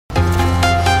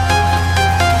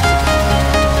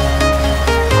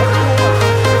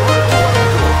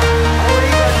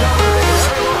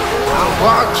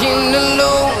walking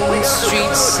alone, the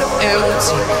streets are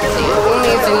empty. The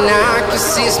only thing I can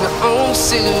see is my own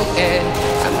silhouette.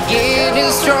 I'm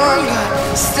getting stronger,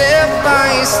 step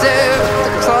by step.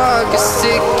 The clock is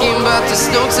ticking, but there's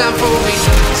no time for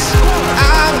regrets.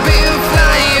 I've been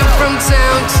flying from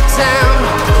town to town,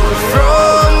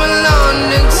 from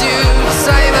London to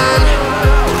Taiwan.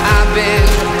 I've been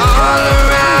all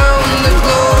around the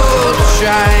globe,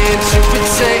 trying to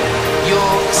protect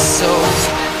your soul.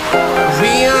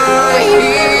 We are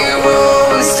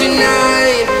heroes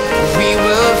tonight. We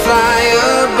will fly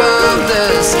above the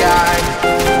sky.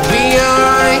 We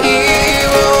are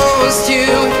heroes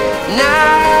tonight.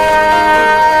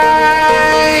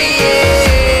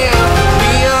 Yeah.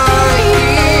 We are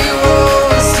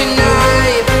heroes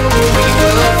tonight. We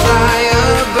will fly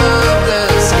above the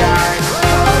sky.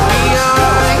 We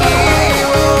are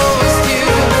heroes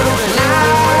tonight.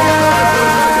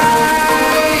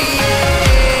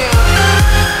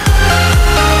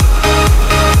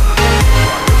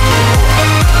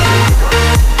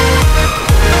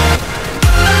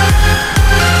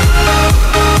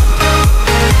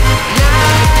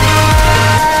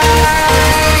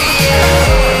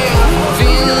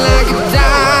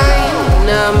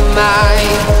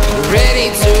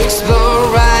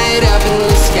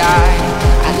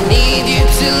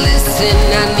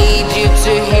 I need you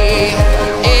to hear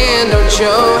and don't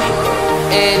show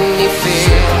any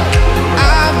fear.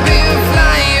 I've been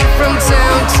flying from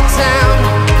town to town,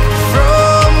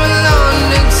 from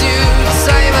London to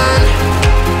Taiwan.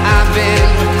 I've been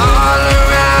all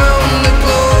around the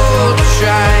globe,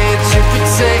 trying to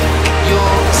protect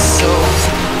your soul.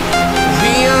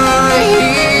 We are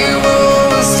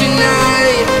heroes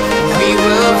tonight. We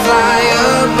will fly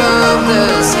above the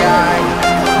sky.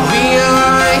 We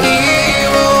are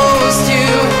heroes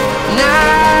tonight.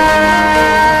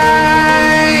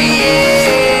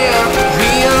 Yeah.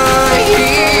 We are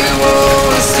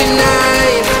heroes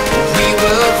tonight. We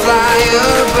will fly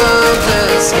above the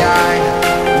sky.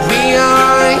 We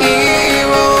are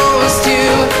heroes tonight.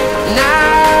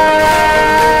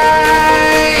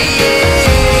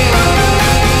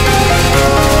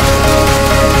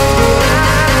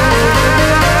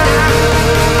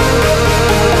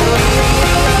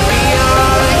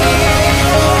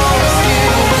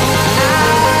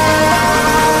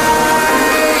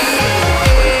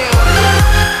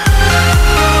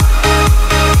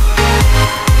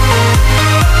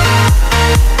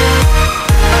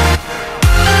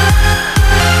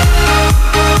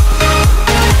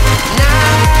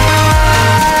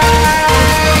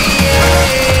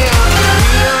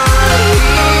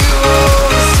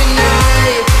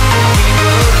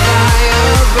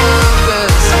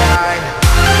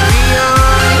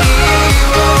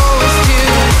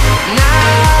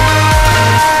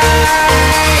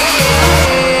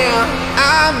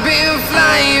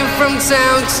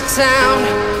 Town to town,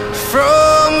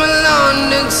 from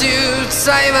London to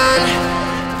Taiwan.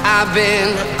 I've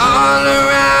been all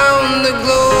around the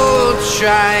globe,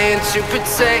 trying to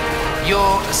protect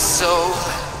your soul.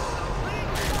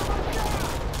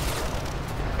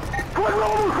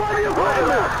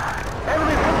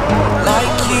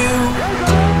 Like you,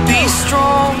 be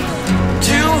strong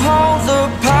to hold the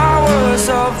powers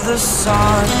of the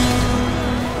sun.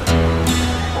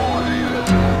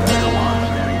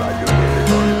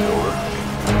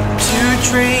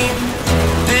 Dream,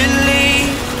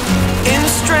 believe in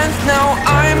strength. Now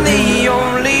I'm the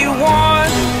only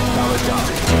one,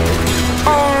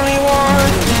 only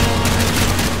one.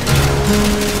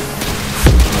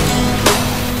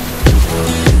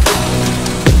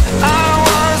 I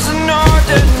was an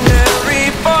ordinary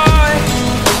boy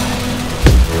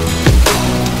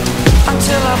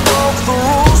until I broke the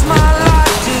rules.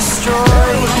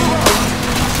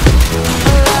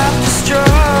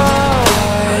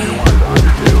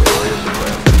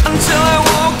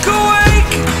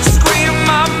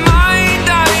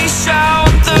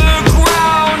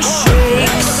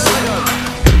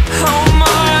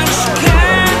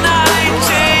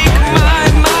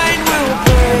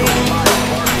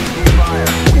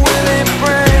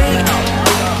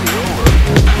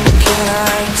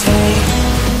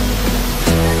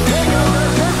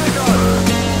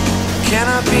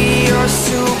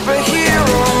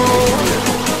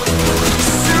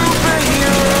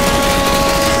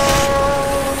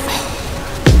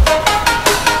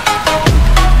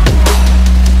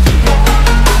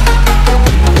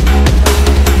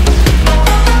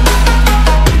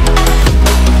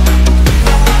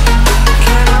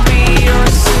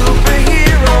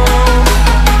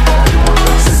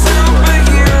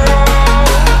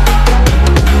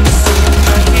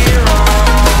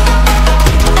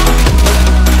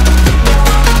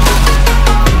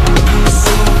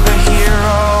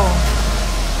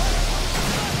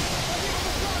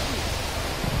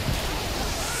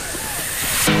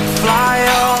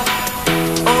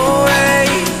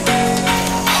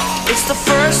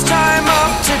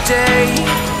 today,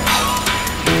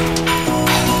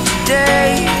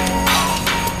 today.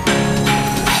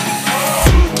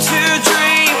 To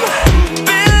dream,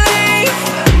 believe,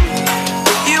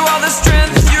 you are the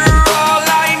strength, you're all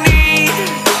I need.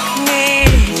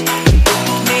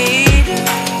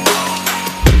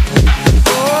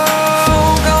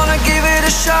 Oh, gonna give it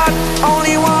a shot,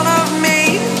 only one of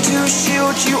me, to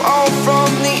shield you all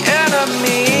from the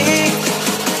enemy.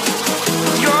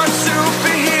 You're a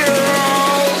superhero,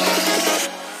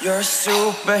 you're a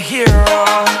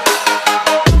superhero.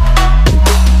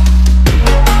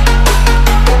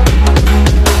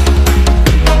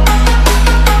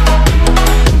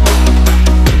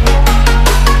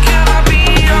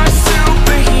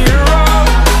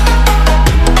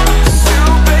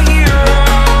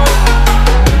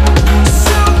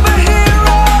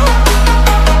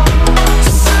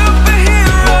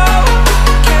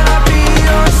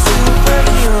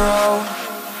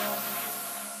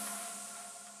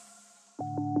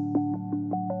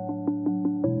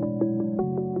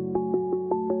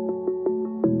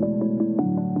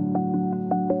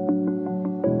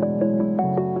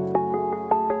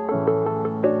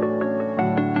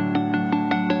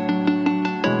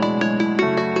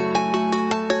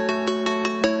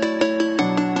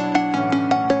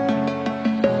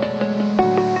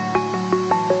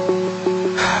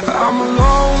 I'm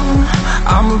alone,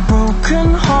 I'm a broken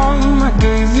home. I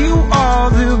gave you all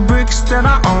the bricks that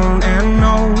I own and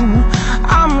know.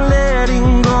 I'm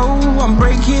letting go, I'm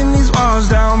breaking these walls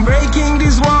down, breaking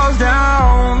these walls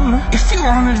down. If you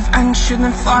want adventure,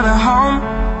 then fly to home.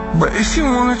 But if you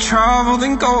wanna travel,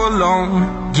 then go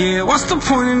alone. Yeah, what's the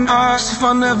point in us if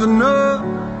I never know?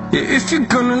 Yeah, if you're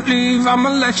gonna leave, I'ma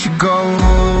let you go.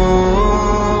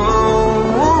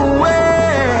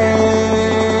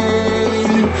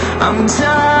 I'm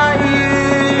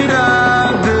tired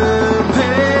of the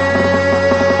pain.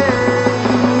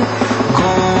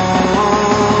 Go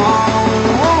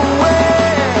away.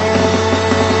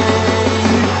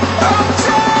 I'm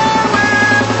tired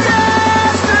of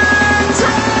wasting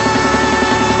time.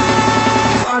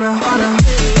 Harder, harder.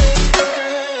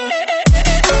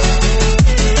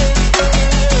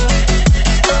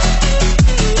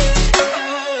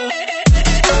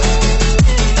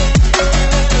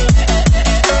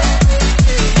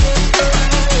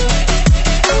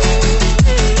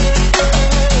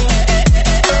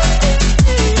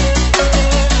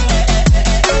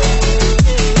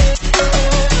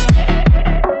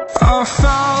 I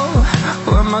fell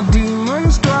where my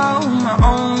demons dwell, my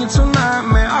own little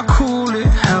nightmare, I call it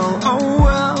hell. Oh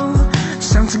well, it's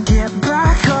time to get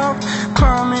back up,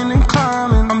 climbing and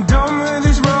climbing. I'm done with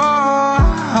this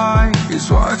ride, is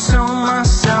what I tell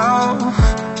myself,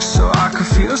 so I could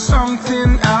feel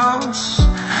something else.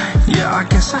 Yeah, I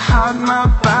guess I had my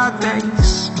bad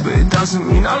days, but it doesn't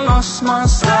mean I lost my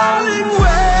style. Darling,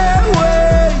 where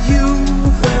were you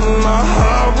when my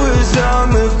heart was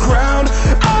on the ground?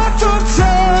 I thought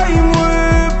time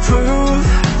would prove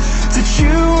that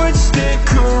you would stick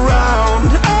around.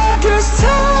 I guess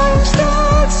time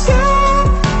stood still,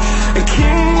 a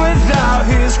king without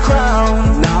his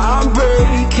crown. Now I'm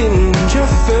breaking and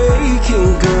you're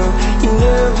faking, girl, you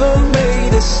never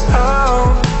made a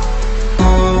sound.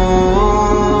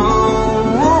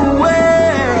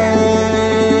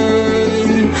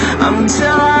 I'm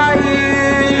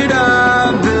tired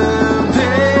of the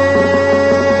pain.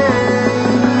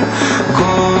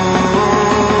 Go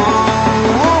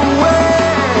away.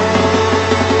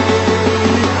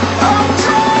 I'm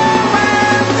tired of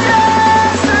wasting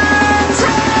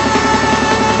time.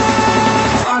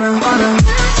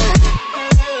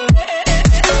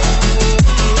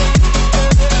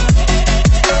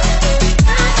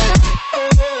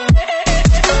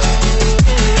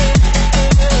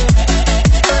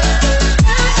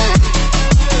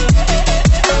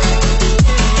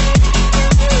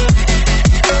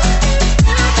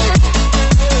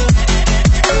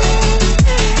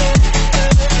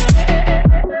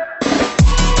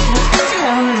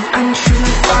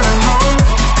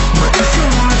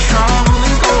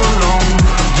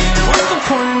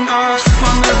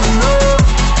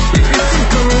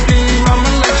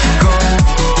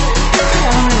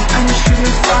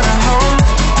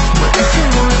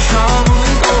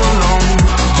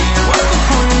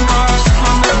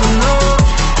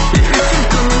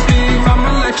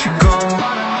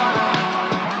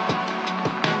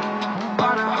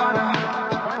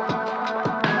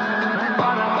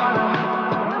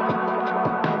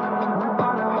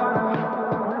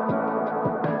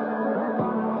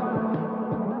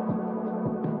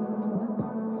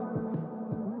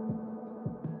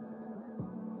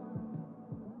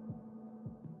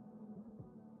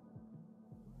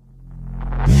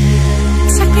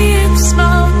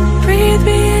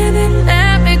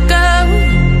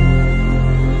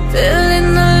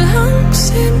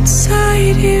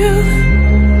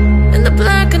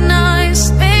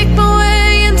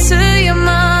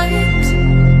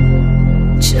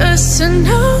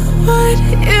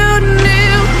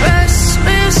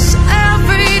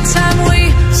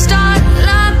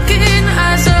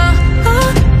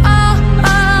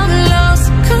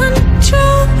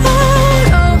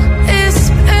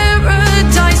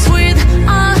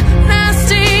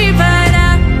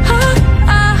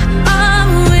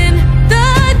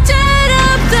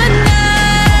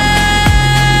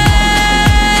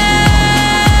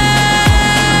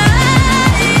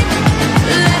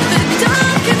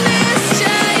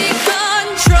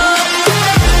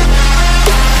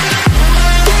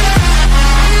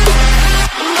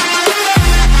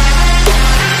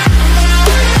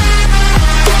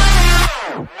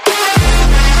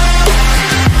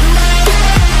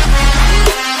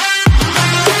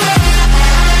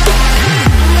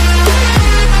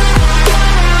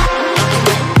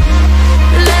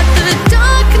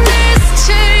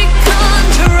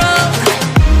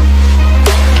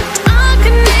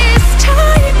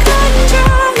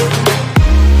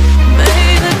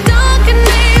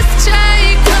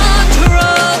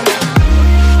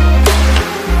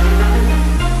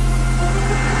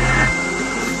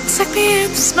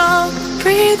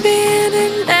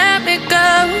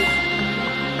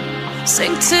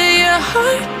 sink to your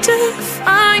heart to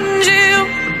find you.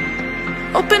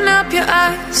 Open up your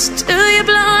eyes till you're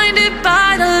blinded by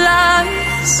the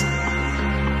lies,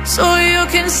 so you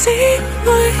can see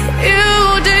what you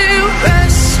do.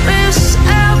 Restless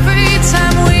every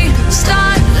time we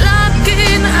start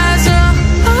locking eyes.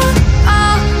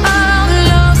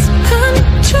 Lost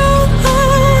control.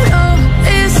 Oh,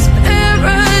 it's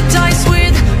paradise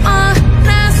with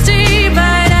honesty,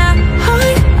 but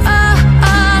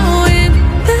in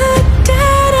the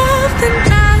dead of the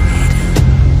night.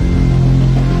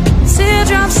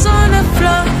 Teardrops on the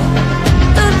floor.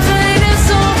 The pain is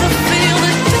over. Feel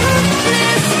the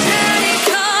darkness take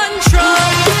control.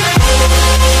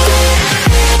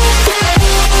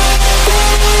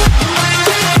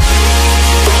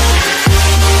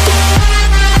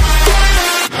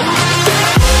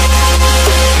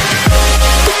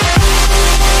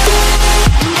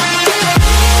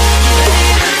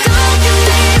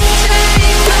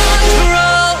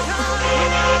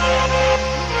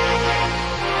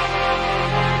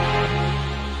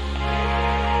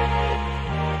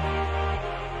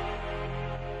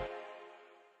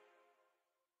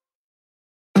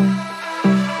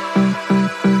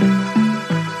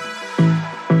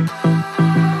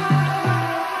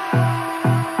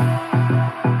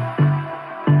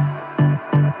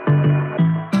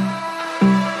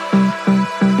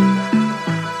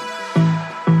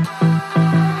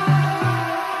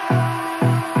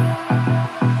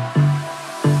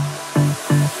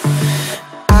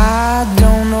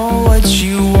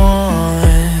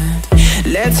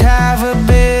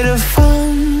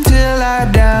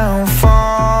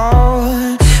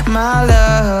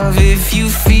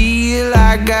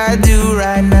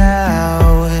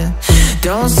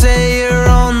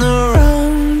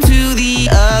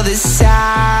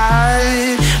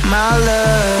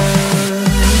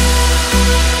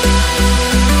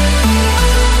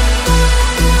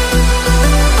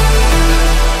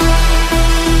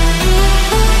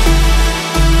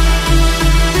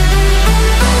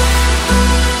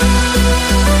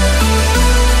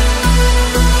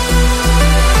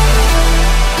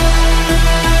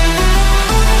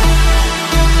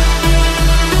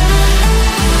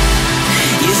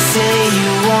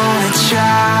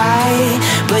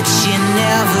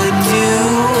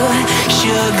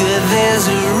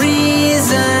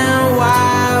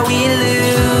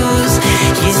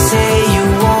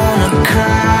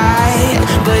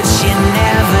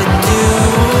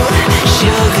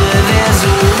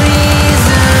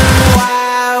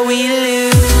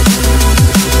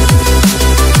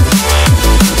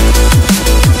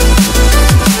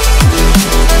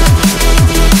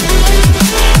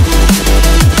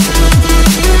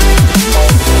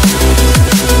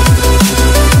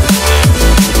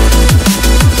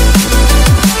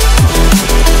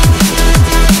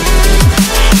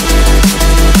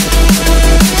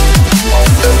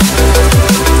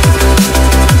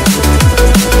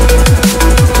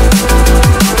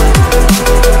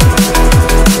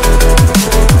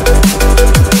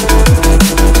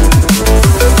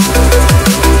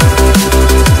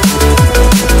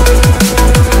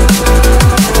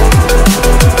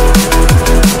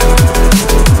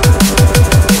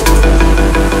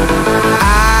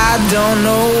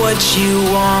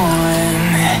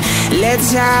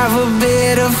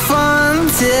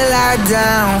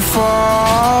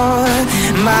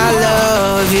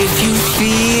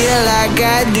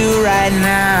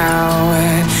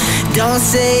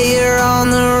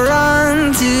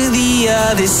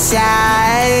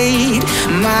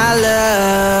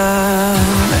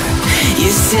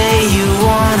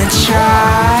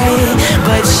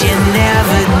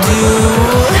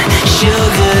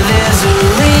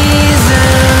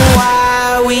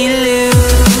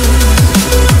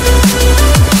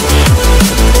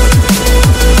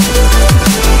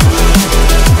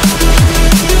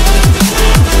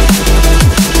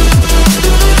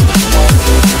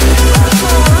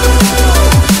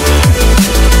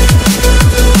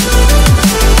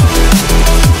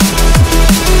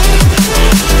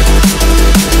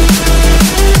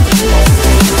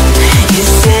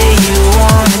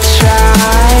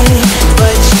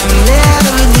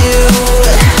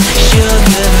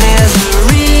 Sugar, there's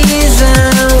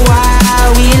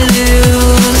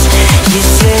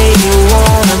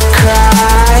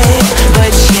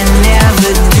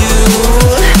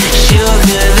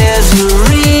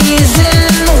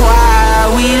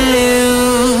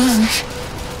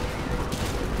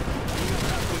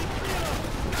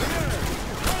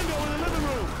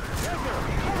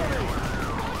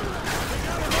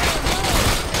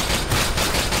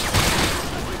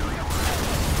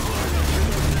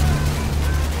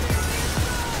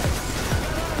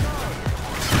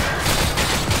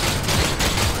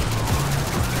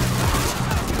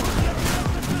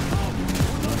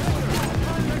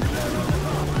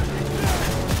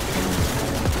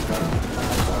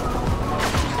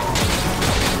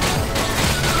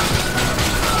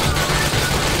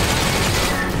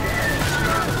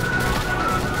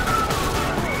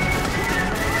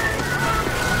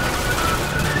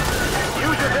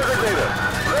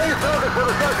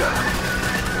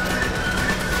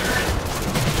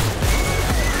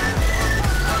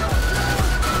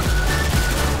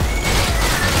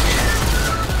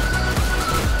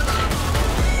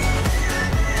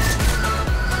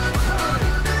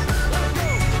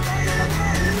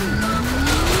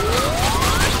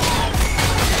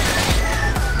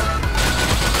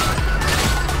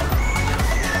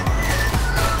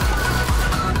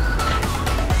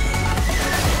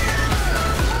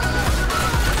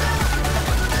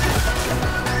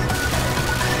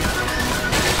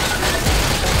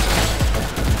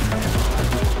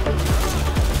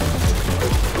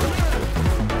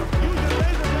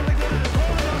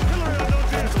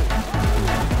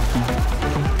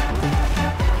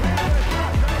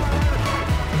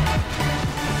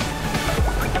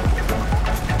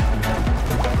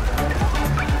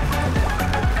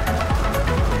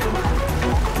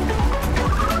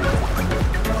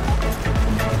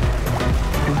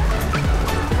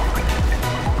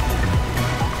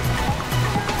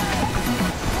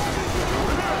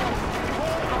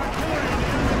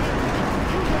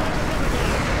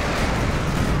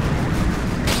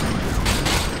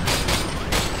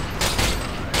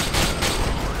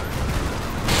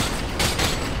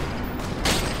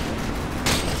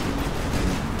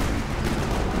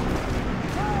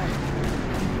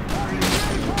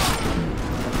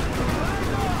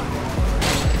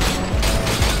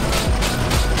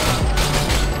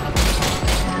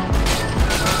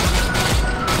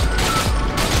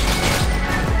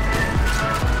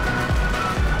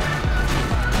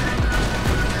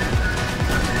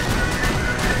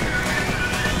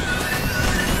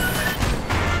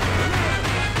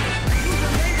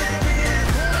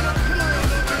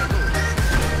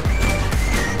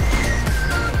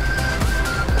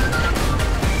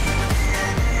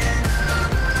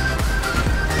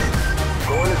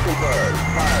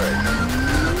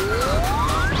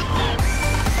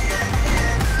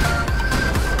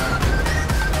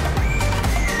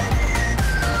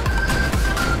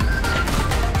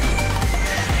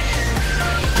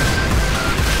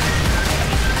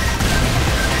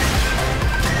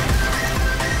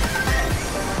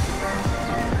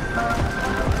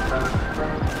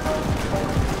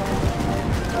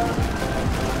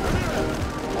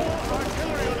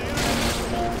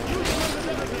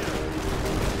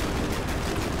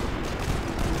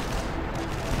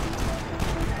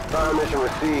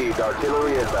received.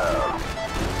 Artillery inbound.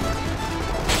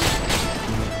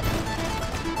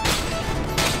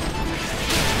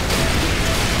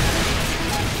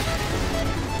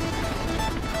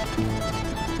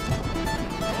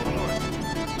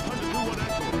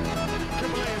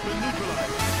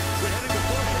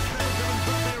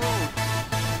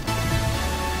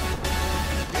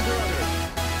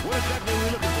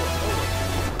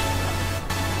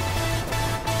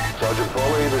 Sergeant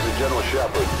Foley, this is General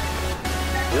Shepard.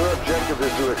 Your objective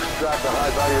is to extract a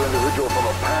high-value individual from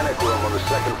a panic room on the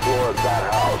second floor of that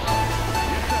house.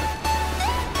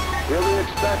 He'll be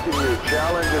expecting you.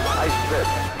 Challenge is Ice Fist.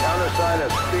 Countersign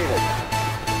is Phoenix.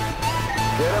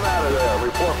 Get him out of there.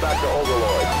 Report back to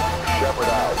Overlord. Shepard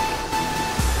out.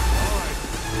 All right.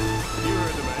 You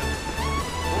heard the man.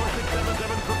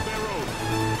 4677 Crookmere Road.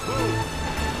 Move!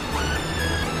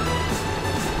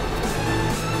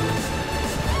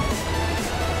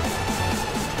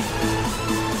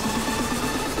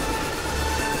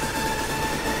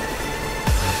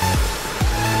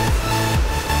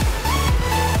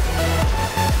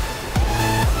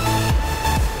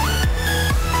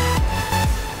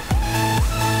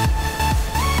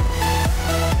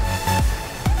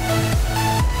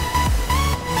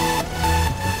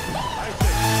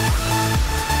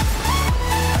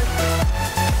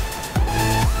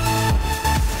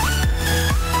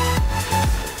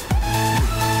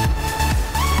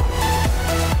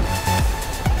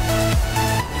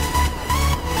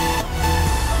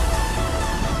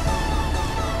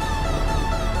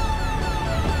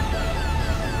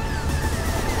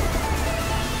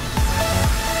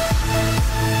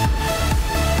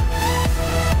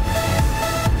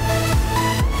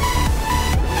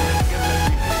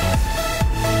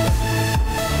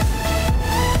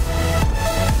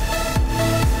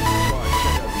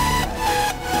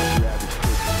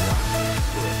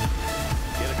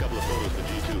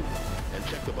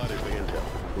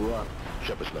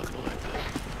 Shepard's not gonna like this.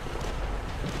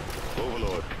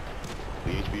 Overlord,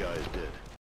 the HBI is dead.